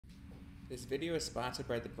This video is sponsored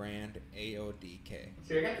by the brand AODK.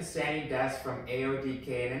 So I got the standing desk from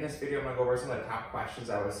AODK, and in this video I'm going to go over some of the top questions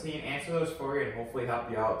I was seeing, answer those for you, and hopefully help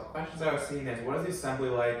you out. The questions I was seeing is, what is the assembly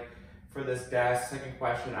like for this desk? Second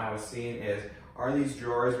question I was seeing is, are these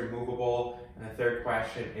drawers removable? And the third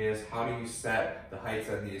question is, how do you set the heights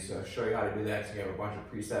on these? So I'll show you how to do that. So you have a bunch of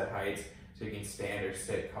preset heights so you can stand or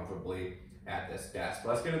sit comfortably at this desk.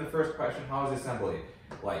 But let's get into the first question. How is assembly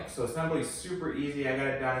like? So assembly is super easy. I got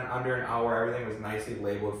it done in under an hour. Everything was nicely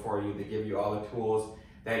labeled for you. They give you all the tools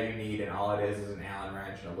that you need, and all it is an Allen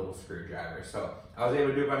wrench and a little screwdriver. So I was able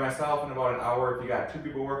to do it by myself in about an hour. If you got two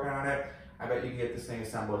people working on it, I bet you can get this thing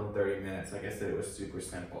assembled in 30 minutes. Like I said, it was super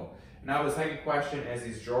simple. Now the second question is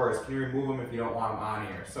these drawers. Can you remove them if you don't want them on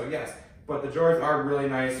here? So yes, but the drawers are really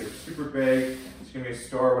nice. They're super big. You can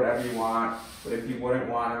store whatever you want. But if you wouldn't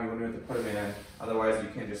want them, you wouldn't have to put them in. Otherwise, you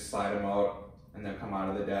can just slide them out and then come out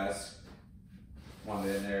of the desk. One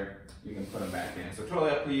in there, you can put them back in. So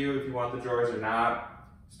totally up to you if you want the drawers or not.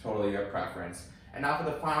 It's totally your preference. And now for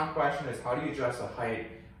the final question is, how do you adjust the height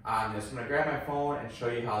on this? I'm gonna grab my phone and show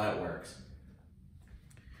you how that works.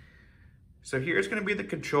 So here's gonna be the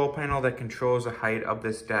control panel that controls the height of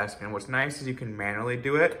this desk. And what's nice is you can manually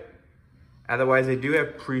do it. Otherwise, they do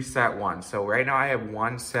have preset ones. So right now I have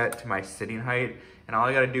one set to my sitting height, and all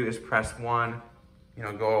I gotta do is press one,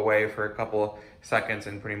 go away for a couple seconds,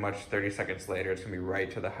 and pretty much 30 seconds later, it's gonna be right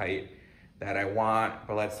to the height that I want.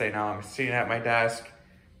 But let's say now I'm sitting at my desk,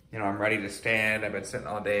 I'm ready to stand. I've been sitting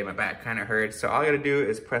all day, my back kind of hurts. So all I gotta do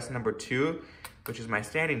is press number 2, which is my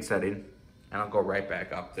standing setting, and I'll go right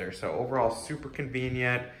back up there. So overall, super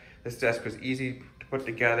convenient. This desk was easy to put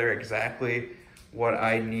together, exactly what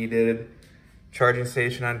I needed. Charging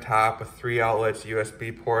station on top with 3 outlets,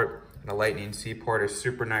 USB port, and a Lightning C port is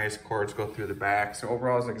super nice. Cords go through the back. So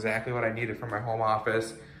overall, it's exactly what I needed for my home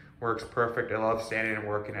office. Works perfect. I love standing and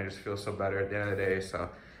working. I just feel so better at the end of the day. So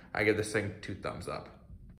I give this thing 2 thumbs up.